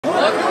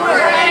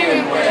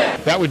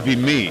That would be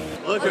me.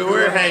 Look who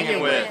we're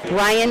hanging with.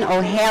 Ryan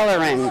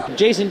O'Halloran.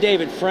 Jason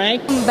David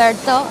Frank.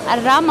 Humberto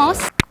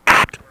Ramos.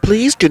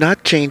 Please do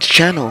not change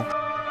channel.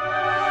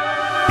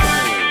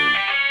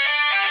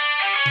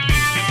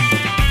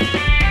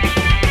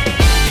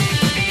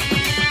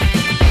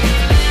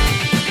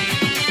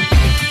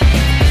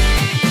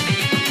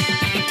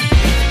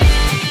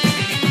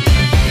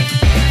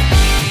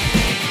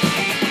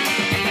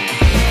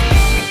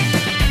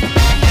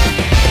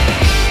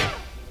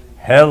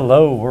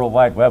 Hello, World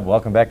Wide Web.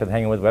 Welcome back to the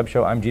Hangin With Web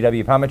Show. I'm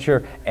GW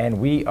Pomichter, and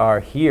we are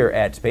here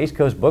at Space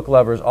Coast Book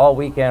Lovers all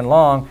weekend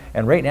long.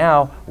 And right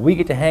now, we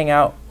get to hang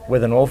out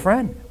with an old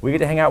friend. We get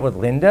to hang out with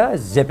Linda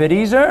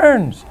Zippity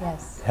Zerns.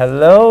 Yes.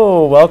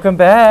 Hello, welcome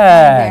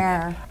back.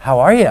 Hi there. How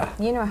are you?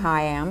 You know how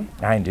I am.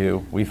 I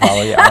do. We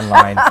follow you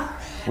online.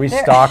 We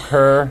stalk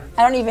her.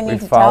 I don't even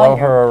need to tell you. We follow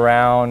her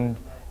around.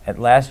 And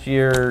last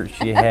year,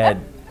 she had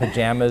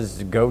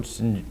pajamas, goats,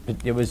 and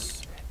there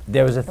was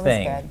a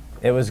thing. Good.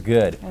 It was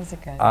good. It was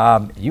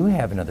good. You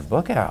have another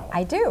book out.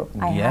 I do.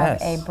 I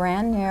Yes. have a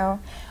brand new.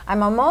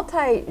 I'm a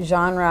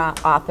multi-genre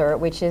author,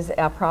 which is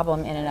a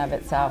problem in and of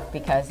itself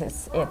because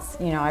it's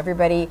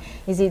everybody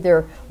is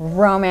either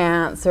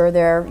romance or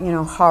they're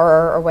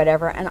horror or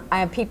whatever.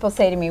 And people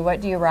say to me, "What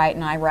do you write?"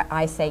 And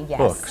I say yes.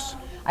 Books.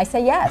 I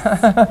say yes.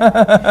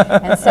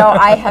 And so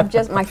I have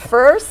just my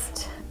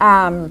first.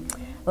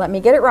 Let me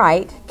get it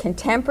right.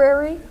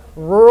 Contemporary,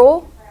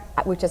 rural,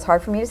 which is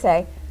hard for me to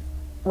say,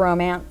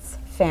 romance.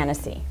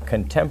 Fantasy.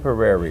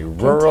 Contemporary,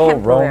 rural,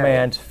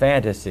 romance,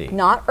 fantasy.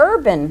 Not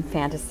urban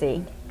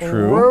fantasy.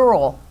 True.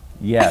 Rural.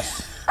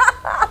 Yes.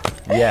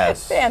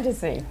 Yes.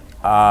 Fantasy.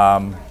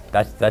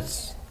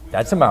 That's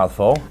a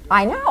mouthful.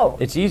 I know.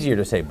 It's easier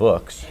to say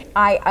books.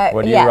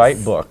 What do you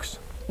write? Books.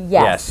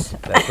 Yes. Yes,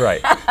 that's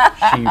right.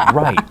 She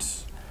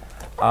writes.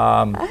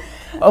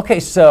 Okay,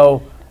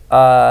 so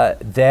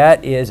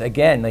that is,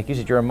 again, like you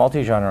said, you're a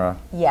multi-genre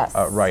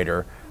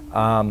writer.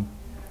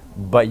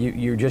 But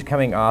you're just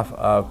coming off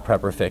of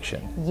prepper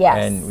fiction. Yes.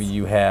 And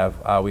you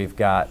have, we've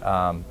got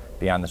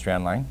Beyond the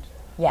Strandline.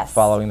 Yes.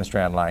 Following the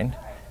Strandline.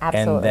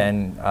 Absolutely.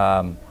 And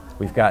then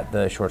we've got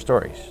the short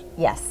stories.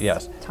 Yes.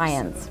 Yes.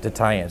 Tie-ins. The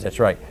tie-ins, that's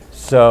right.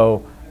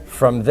 So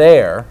from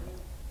there,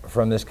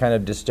 from this kind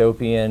of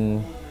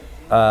dystopian,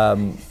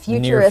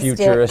 near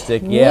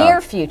futuristic,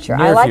 near future.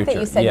 I like that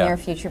you said yeah. near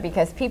future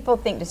because people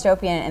think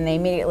dystopian and they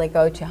immediately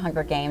go to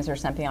Hunger Games or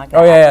something like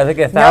that. Oh yeah, I think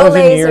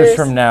 1,000 years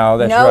from now.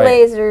 That's no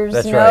right. Lasers,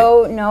 that's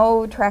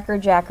no tracker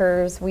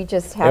jackers. We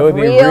just have it would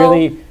be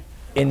really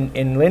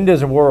in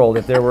Linda's world.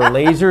 If there were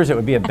lasers, it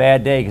would be a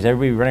bad day because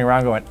everybody would be running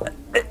around going,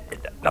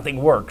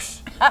 nothing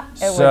works.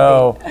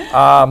 So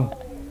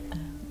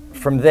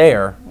from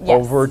there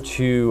over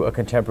to a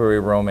contemporary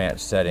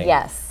romance setting.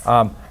 Yes.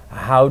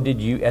 How did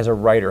you, as a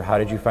writer, how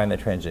did you find the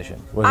transition?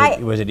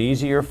 Was it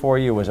easier for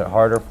you? Was it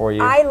harder for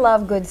you? I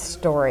love good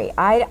story.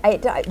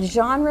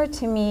 Genre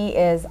to me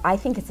is, I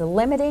think it's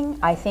limiting.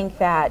 I think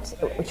that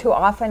too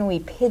often we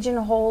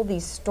pigeonhole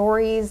these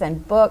stories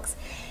and books,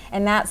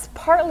 and that's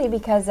partly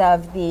because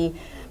of the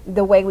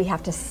way we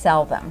have to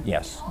sell them.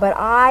 Yes. But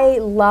I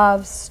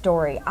love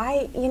story.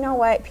 You know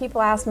what?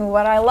 People ask me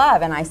what I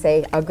love, and I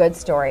say a good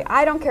story.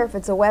 I don't care if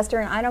it's a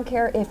Western. I don't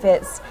care if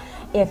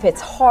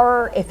it's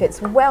horror, if it's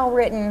well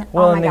written.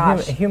 Well, oh my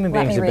gosh. Human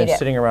beings have been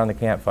sitting around the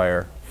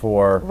campfire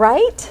for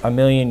a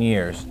million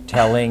years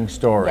telling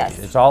stories. Yes.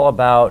 It's all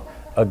about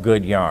a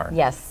good yarn.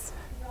 Yes.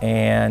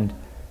 And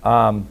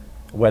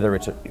whether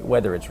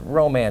it's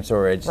romance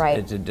or it's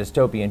a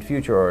dystopian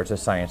future or it's a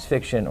science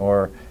fiction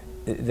or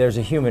there's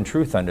a human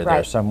truth under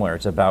there somewhere.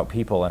 It's about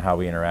people and how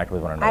we interact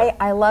with one another.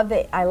 I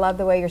love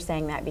the way you're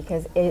saying that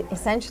because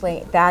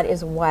essentially that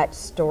is what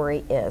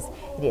story is.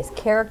 It is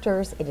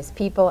characters, it is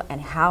people, and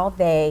how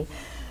they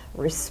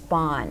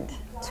respond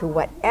to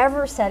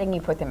whatever setting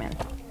you put them in.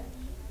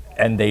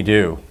 And they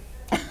do.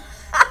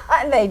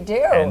 And they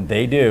do. And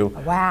they do.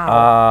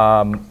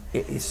 Wow.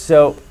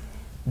 So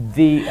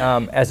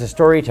as a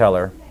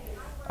storyteller,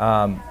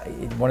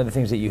 one of the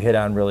things that you hit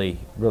on really,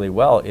 really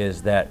well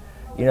is that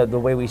the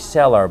way we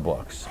sell our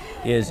books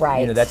is,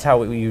 that's how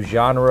we use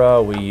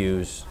genre, we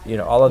use,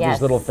 all of these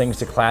little things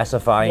to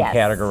classify and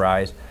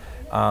categorize.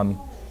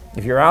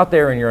 If you're out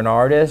there and you're an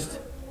artist,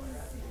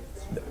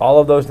 all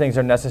of those things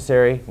are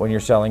necessary when you're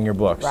selling your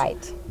books.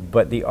 Right.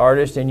 But the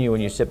artist in you,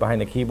 when you sit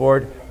behind the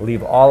keyboard,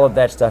 leave all of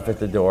that stuff at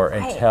the door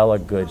and tell a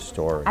good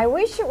story. I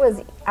wish it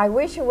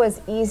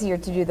was easier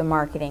to do the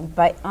marketing,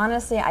 but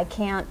honestly, I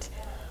can't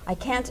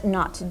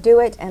not do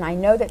it, and I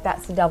know that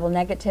that's a double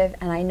negative,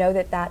 and I know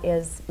that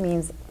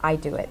means I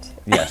do it.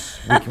 Yes,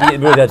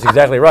 that's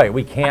exactly right.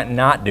 We can't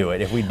not do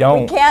it if we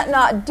don't. We can't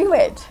not do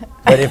it.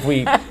 But if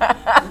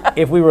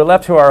we were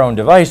left to our own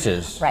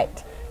devices,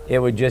 it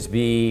would just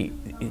be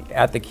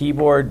at the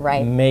keyboard,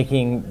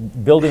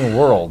 building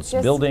worlds,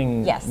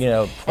 building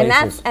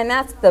places. And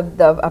that's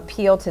the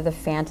appeal to the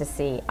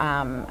fantasy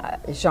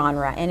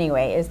genre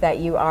anyway, is that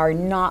you are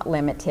not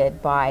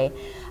limited by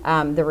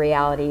the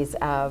realities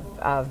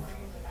of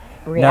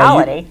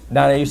reality.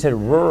 Now you said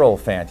rural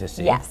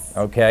fantasy. Yes.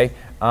 Okay.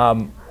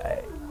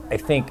 I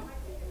think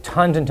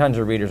tons and tons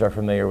of readers are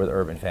familiar with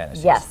urban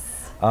fantasies.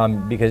 Yes.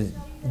 Because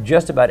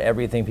just about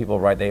everything people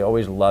write, they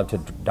always love to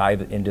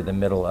dive into the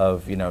middle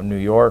of, you know, New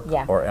York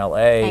or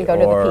L.A. and go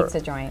to the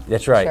pizza joint.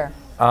 That's right.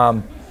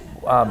 Sure.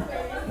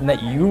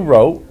 That you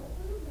wrote.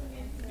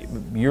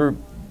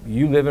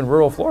 You live in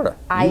rural Florida.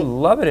 You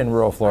love it in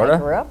rural Florida. I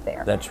grew up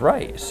there. That's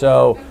right.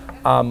 So,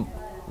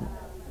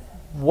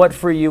 what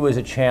for you is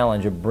a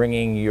challenge of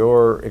bringing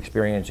your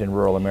experience in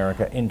rural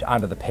America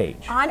onto the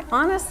page?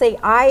 Honestly,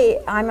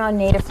 I'm a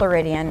native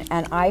Floridian,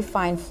 and I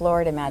find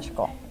Florida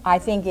magical. I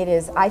think it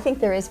is. I think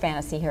there is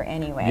fantasy here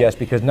anyway. Yes,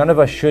 because none of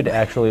us should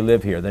actually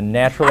live here. The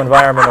natural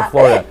environment of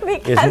Florida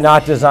is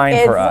not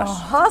designed for us. It's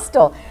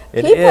hostile.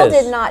 It People is.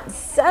 did not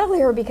settle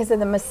here because of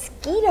the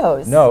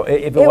mosquitoes. No,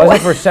 if it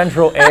wasn't for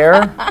central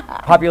air,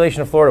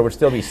 population of Florida would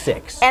still be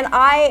 6. But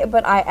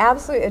I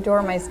absolutely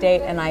adore my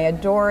state, and I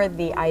adore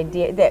the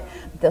idea that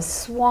the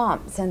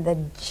swamps and the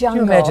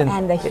jungle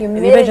and the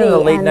humidity. You imagine in the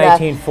late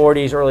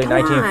 1940s, early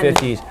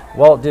 1950s,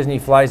 Walt Disney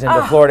flies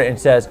into Florida and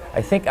says,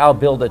 I think I'll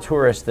build a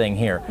tourist thing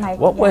here.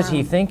 What was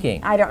he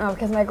thinking? I don't know,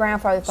 because my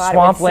grandfather thought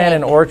Swampland it would sink.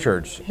 and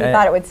orchards. He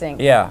thought it would sink.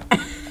 Yeah.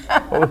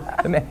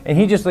 And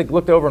he just like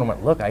looked over and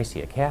went, look, I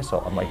see a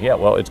castle. I'm like, yeah,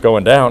 well, it's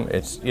going down.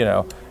 It's, you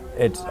know,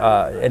 it's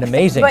an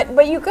amazing.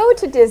 But you go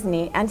to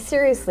Disney, and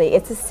seriously,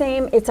 it's the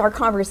same, it's our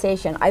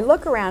conversation. I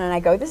look around and I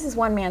go, this is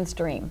one man's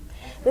dream.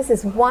 This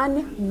is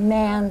one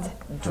man's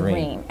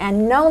dream.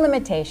 And no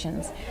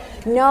limitations,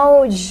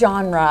 no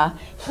genre.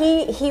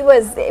 He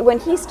was, when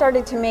he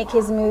started to make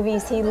his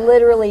movies, he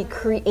literally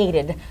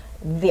created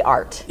the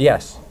art.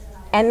 Yes.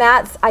 And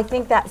I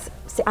think that's,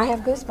 see, I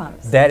have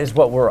goosebumps. That is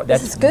what we're,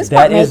 this is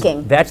goosebump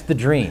making. That's the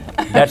dream.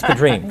 That's the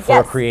dream for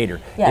a creator,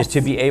 Yes. is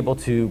to be able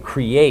to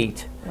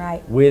create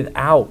Right.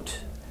 without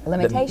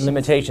Limitations. the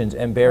limitations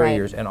and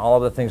barriers and all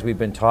of the things we've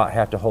been taught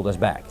have to hold us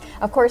back.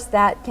 Of course,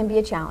 that can be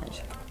a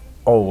challenge.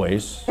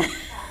 Always.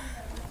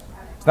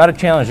 It's not a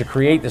challenge to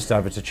create the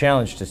stuff, it's a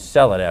challenge to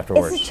sell it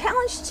afterwards. It's a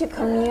challenge to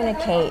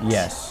communicate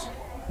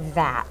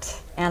that.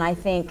 And I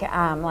think,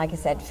 like I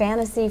said,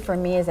 fantasy for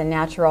me is a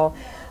natural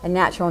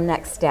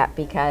next step,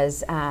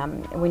 because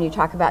when you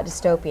talk about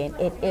dystopian,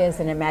 it is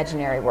an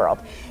imaginary world.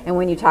 And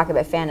when you talk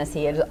about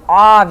fantasy, it is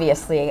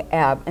obviously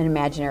an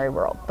imaginary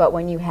world. But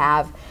when you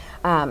have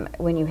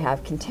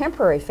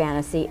contemporary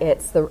fantasy,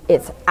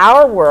 it's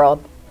our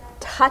world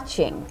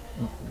touching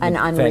an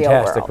unreal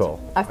world,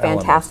 a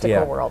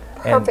fantastical world.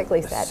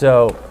 Perfectly said.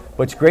 So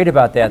what's great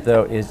about that,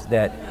 though, is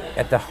that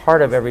at the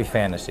heart of every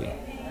fantasy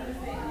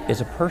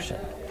is a person.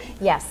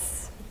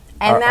 Yes.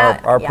 And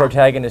our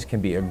protagonist can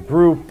be a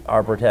group,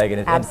 our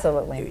protagonist.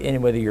 Absolutely.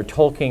 And whether you're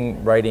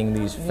Tolkien writing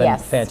these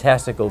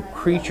fantastical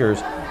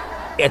creatures,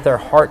 at their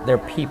heart, they're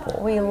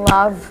people. We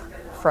love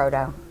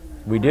Frodo.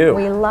 We do.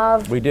 We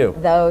love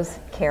those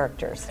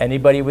characters.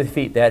 Anybody with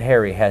feet that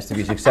hairy has to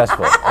be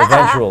successful,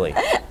 eventually.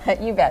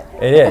 You bet.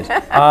 It is.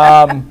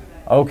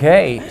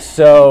 Okay,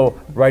 so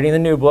writing the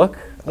new book,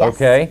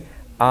 okay.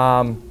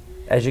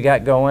 As you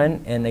got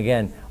going, and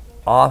again,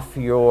 off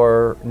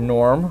your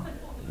norm,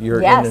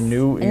 you're in a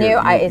new,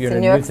 it's a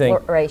new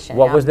exploration.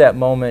 What was that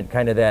moment,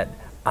 kind of that,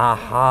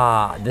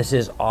 aha, this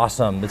is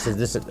awesome, this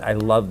is, I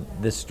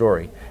love this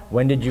story.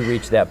 When did you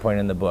reach that point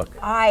in the book?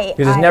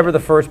 Because it's never the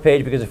first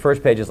page, because the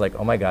first page is like,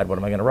 oh my God, what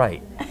am I going to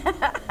write?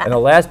 And the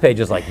last page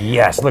is like,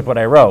 yes, look what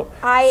I wrote.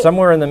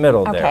 Somewhere in the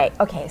middle there.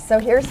 Okay, so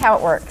here's how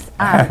it works.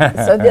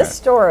 So this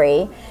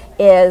story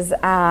is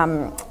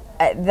the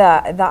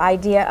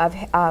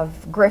idea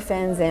of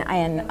griffins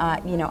and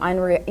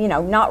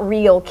not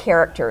real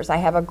characters. I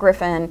have a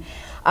griffin.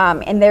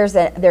 And there's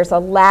a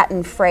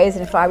Latin phrase,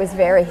 and if I was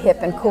very hip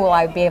and cool,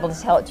 I would be able to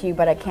tell it to you,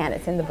 but I can't.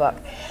 It's in the book.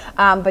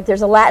 But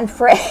there's a Latin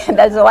phrase.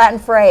 There's a Latin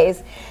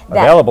phrase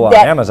available on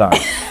Amazon.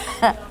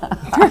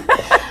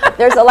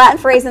 There's a Latin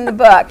phrase in the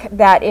book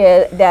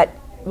that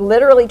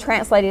literally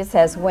translated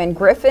says, "When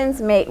griffins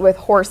mate with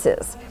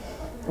horses,"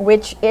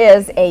 which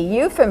is a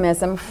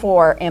euphemism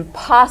for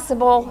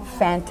impossible,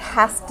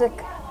 fantastic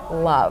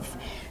love.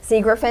 See,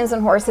 griffins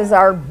and horses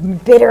are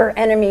bitter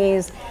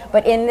enemies,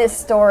 but in this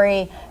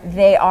story,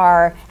 they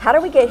are, how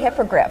do we get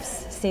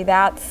hippogriffs? See,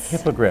 that's...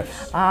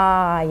 Hippogriffs.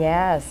 Ah,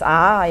 yes.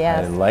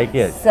 I like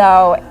it.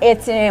 So,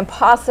 it's an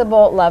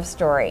impossible love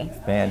story.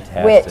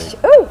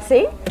 Fantastic. Which,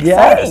 see?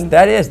 Yes,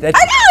 that's...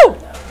 I know!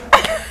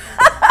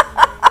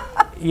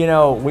 You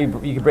know,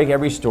 you can break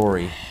every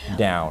story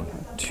down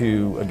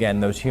to,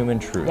 again, those human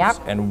truths.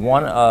 Yep. And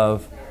one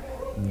of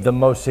the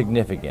most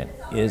significant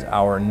is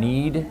our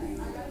need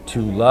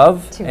to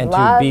love and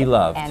to be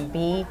loved. And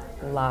be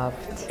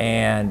loved.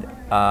 And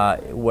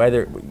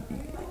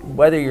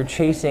whether you're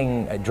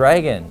chasing a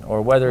dragon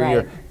or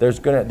whether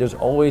there's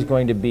always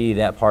going to be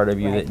that part of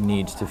you that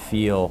needs to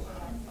feel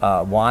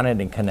wanted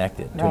and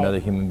connected to another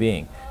human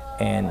being.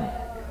 And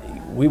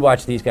we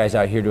watch these guys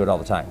out here do it all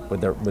the time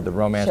with the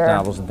romance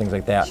novels and things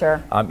like that.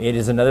 Sure. It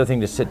is another thing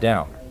to sit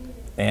down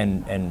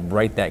and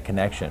write that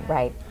connection.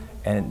 Right.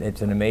 And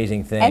it's an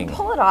amazing thing. And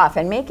pull it off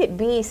and make it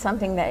be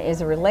something that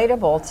is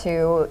relatable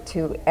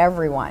to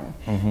everyone.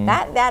 Mm-hmm.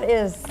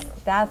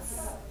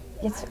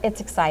 It's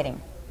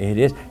exciting. It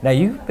is. Now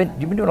you've been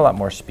doing a lot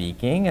more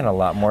speaking and a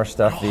lot more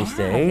stuff these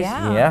days.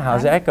 Yeah.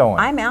 How's that going?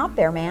 I'm out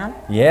there, man.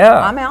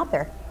 Yeah. I'm out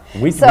there.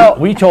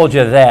 We told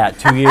you that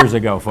 2 years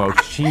ago,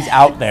 folks. She's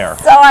out there.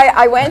 So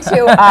I went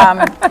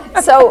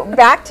to, so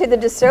back to the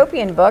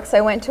dystopian books,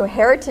 I went to a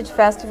heritage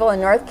festival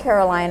in North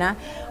Carolina.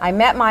 I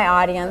met my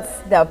audience,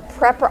 the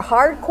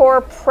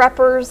hardcore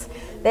preppers.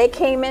 They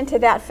came into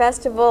that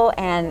festival,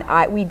 and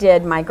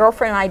my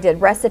girlfriend and I did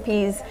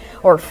recipes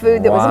or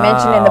food that was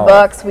mentioned in the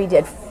books. We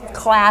did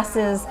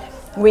classes.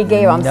 We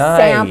gave them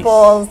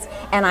samples,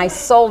 and I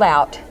sold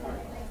out.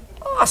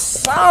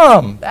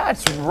 Awesome.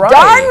 That's right.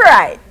 Darn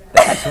right.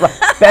 That's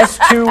right.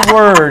 Best 2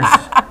 words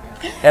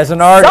as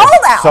an artist.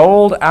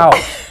 Sold out.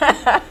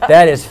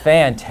 That is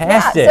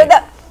fantastic.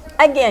 Yeah,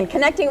 so again,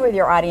 connecting with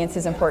your audience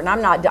is important.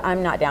 I'm not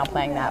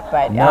downplaying that,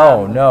 but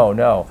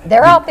no.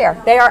 They're out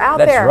there. They are out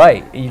there. That's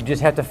right. You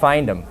just have to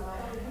find them.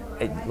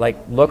 Like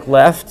look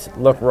left,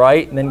 look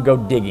right, and then go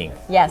digging.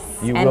 Yes.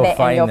 You will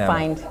find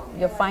them.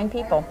 You'll find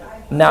people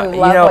now, who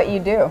love what you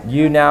do.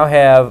 You now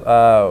have.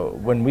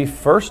 When we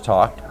first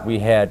talked, we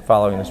had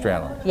Following the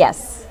Strandline.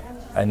 Yes.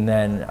 And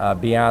then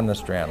Beyond the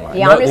Strandline.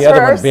 Beyond the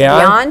other one,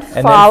 Beyond, and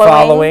then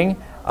Following.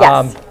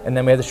 Yes. And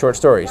then we had the short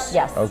stories.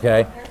 Yes.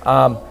 Okay.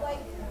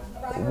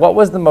 What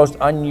was the most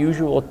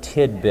unusual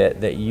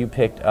tidbit that you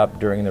picked up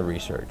during the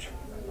research?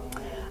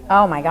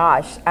 Oh my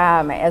gosh!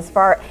 As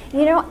far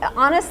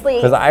honestly,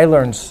 because I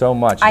learned so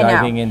much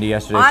diving into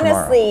Yesterday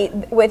honestly,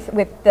 Tomorrow.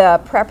 with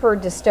the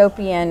prepper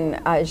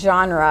dystopian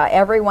genre,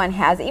 everyone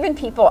has, even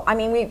people. I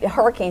mean,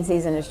 hurricane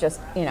season is just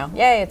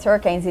yay! It's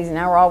hurricane season.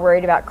 Now we're all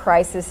worried about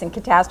crisis and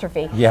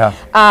catastrophe. Yeah.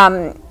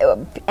 And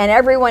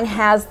everyone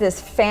has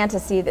this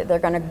fantasy that they're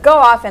going to go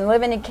off and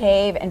live in a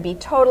cave and be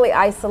totally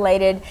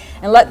isolated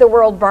and let the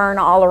world burn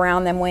all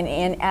around them. When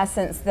in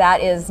essence,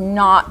 that is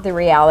not the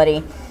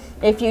reality.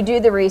 If you do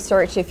the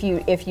research, if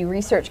you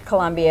research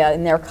Colombia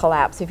and their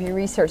collapse, if you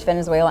research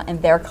Venezuela and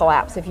their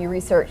collapse, if you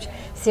research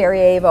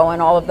Sarajevo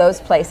and all of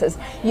those places,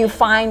 you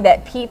find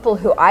that people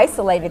who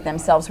isolated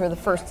themselves were the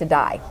first to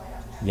die.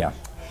 Yeah.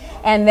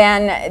 And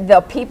then the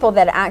people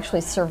that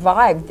actually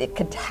survived the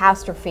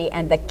catastrophe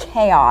and the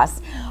chaos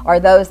are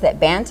those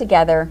that band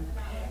together,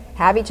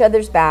 have each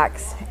other's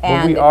backs,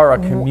 and we are a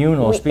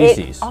communal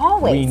species.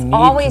 Always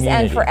community.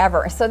 And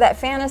forever. So that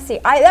fantasy,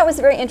 that was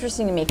very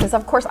interesting to me, because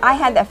of course I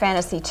had that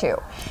fantasy too.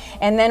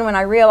 And then when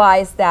I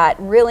realized that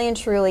really and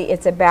truly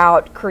it's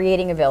about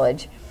creating a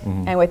village,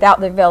 and without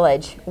the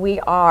village, we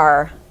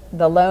are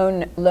the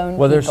lone people.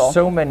 Well, there's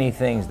so many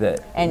things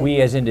that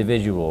we as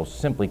individuals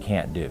simply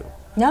can't do.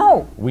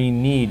 No. We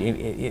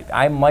need,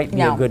 I might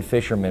be a good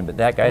fisherman, but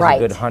that guy's a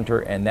good hunter,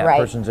 and that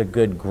person's a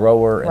good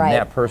grower, and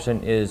that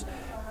person is...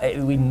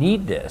 We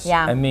need this.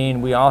 Yeah. I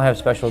mean, we all have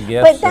special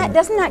gifts. But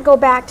doesn't that go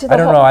back to the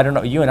I don't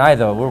know. You and I,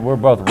 though, we're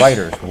both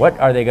writers. What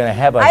are they going to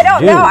have us do? I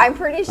don't know. I'm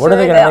pretty sure what are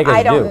they that make us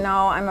I don't do?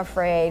 know. I'm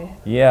afraid.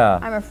 Yeah.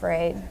 I'm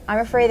afraid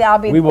that I'll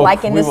be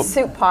in this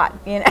soup pot.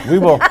 We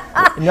will.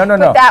 No.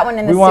 Put that one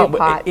in the soup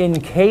pot.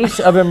 In case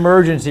of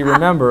emergency,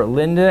 remember,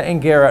 Linda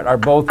and Garrett are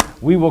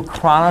both. We will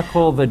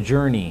chronicle the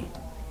journey.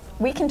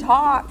 We can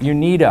talk. You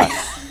need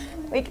us.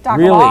 We can talk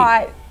really. a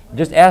lot.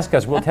 Just ask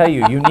us. We'll tell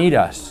you. You need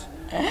us.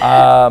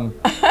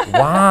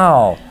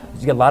 Wow.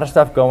 You got a lot of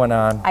stuff going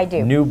on. I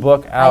do. New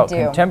book out. I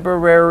do.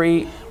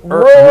 Contemporary,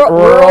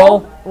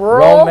 rural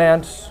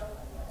romance.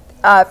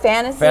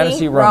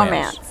 Fantasy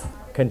romance.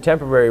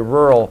 Contemporary,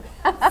 rural,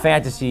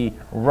 fantasy,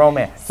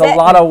 romance. It's a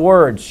lot of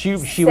words. She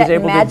was able to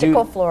do...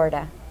 Magical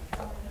Florida.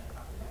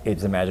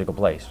 It's a magical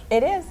place.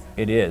 It is.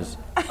 It is.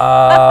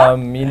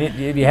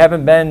 If you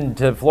haven't been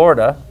to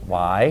Florida,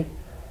 why?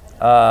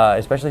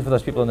 Especially for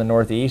those people in the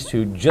Northeast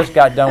who just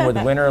got done with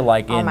winter,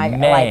 like in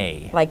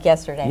May. Like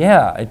yesterday.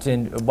 Yeah, it's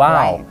in,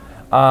 wow.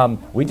 Right.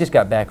 We just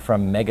got back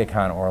from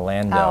MegaCon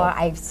Orlando. Oh,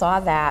 I saw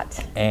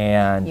that.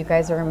 And you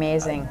guys are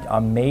amazing.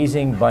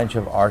 Amazing bunch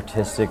of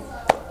artistic,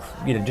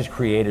 just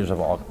creators of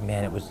all.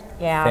 Man, it was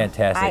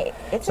fantastic.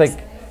 It's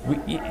like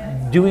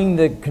doing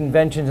the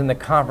conventions and the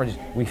conferences,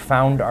 we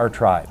found our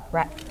tribe.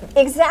 Right.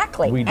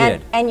 Exactly. We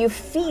did. And you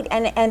feed,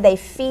 and they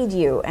feed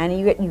you, and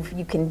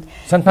you can...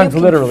 Sometimes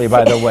literally,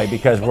 by the way,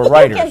 because we're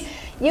writers.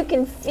 You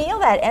can feel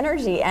that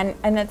energy, and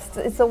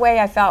it's the way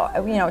I felt,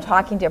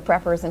 talking to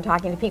preppers and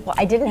talking to people.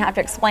 I didn't have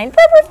to explain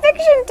prepper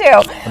fiction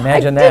to.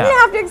 Imagine that. I didn't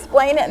have to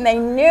explain it, and they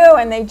knew,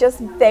 and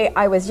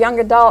I was young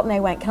adult, and they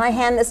went, "Can I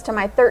hand this to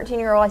my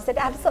 13-year-old?" I said,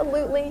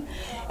 "Absolutely."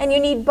 And you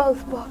need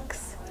both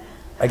books.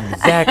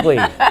 Exactly.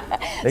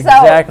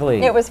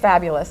 Exactly. So, it was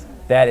fabulous.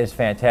 That is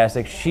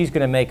fantastic. She's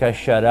going to make us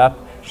shut up.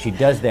 She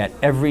does that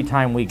every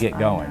time we get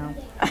going.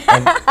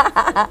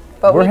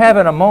 We're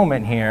having a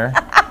moment here.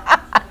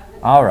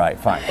 All right,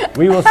 fine.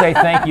 We will say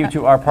thank you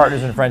to our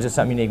partners and friends at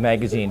Something Unique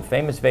Magazine,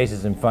 Famous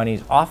Faces and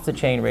Funnies, Off the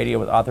Chain Radio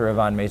with author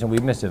Yvonne Mason. We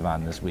missed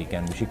Yvonne this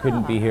weekend. She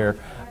couldn't be here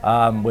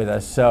with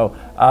us. So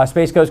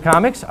Space Coast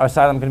Comics, our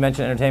Asylum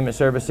Convention Entertainment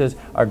Services,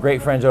 our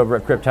great friends over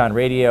at Krypton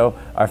Radio,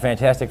 our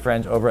fantastic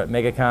friends over at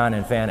MegaCon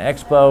and Fan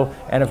Expo,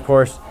 and of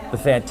course, the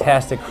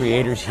fantastic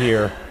creators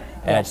here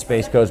at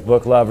Space Coast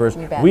Book Lovers.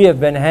 We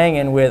have been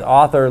hanging with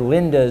author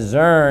Linda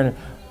Zern.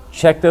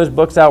 check those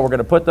books out. We're going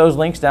to put those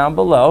links down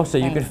below so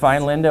you can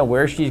find Linda,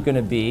 where she's going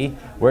to be,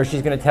 where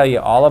she's going to tell you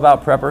all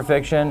about prepper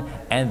fiction,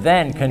 and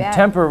then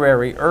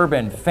contemporary,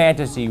 urban,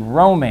 fantasy,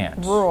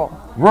 romance.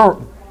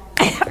 Rural.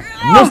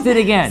 Missed it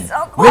again.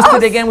 So close. Missed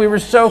it again. We were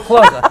so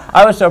close.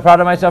 I was so proud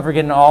of myself for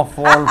getting all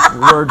 4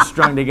 words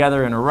strung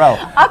together in a row.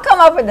 I'll come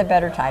up with a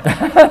better title.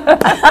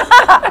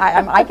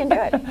 I can do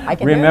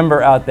it.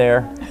 Remember out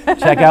there,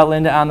 check out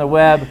Linda on the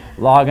web,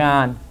 log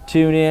on,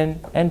 tune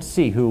in, and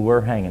see who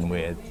we're hanging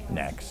with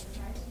next.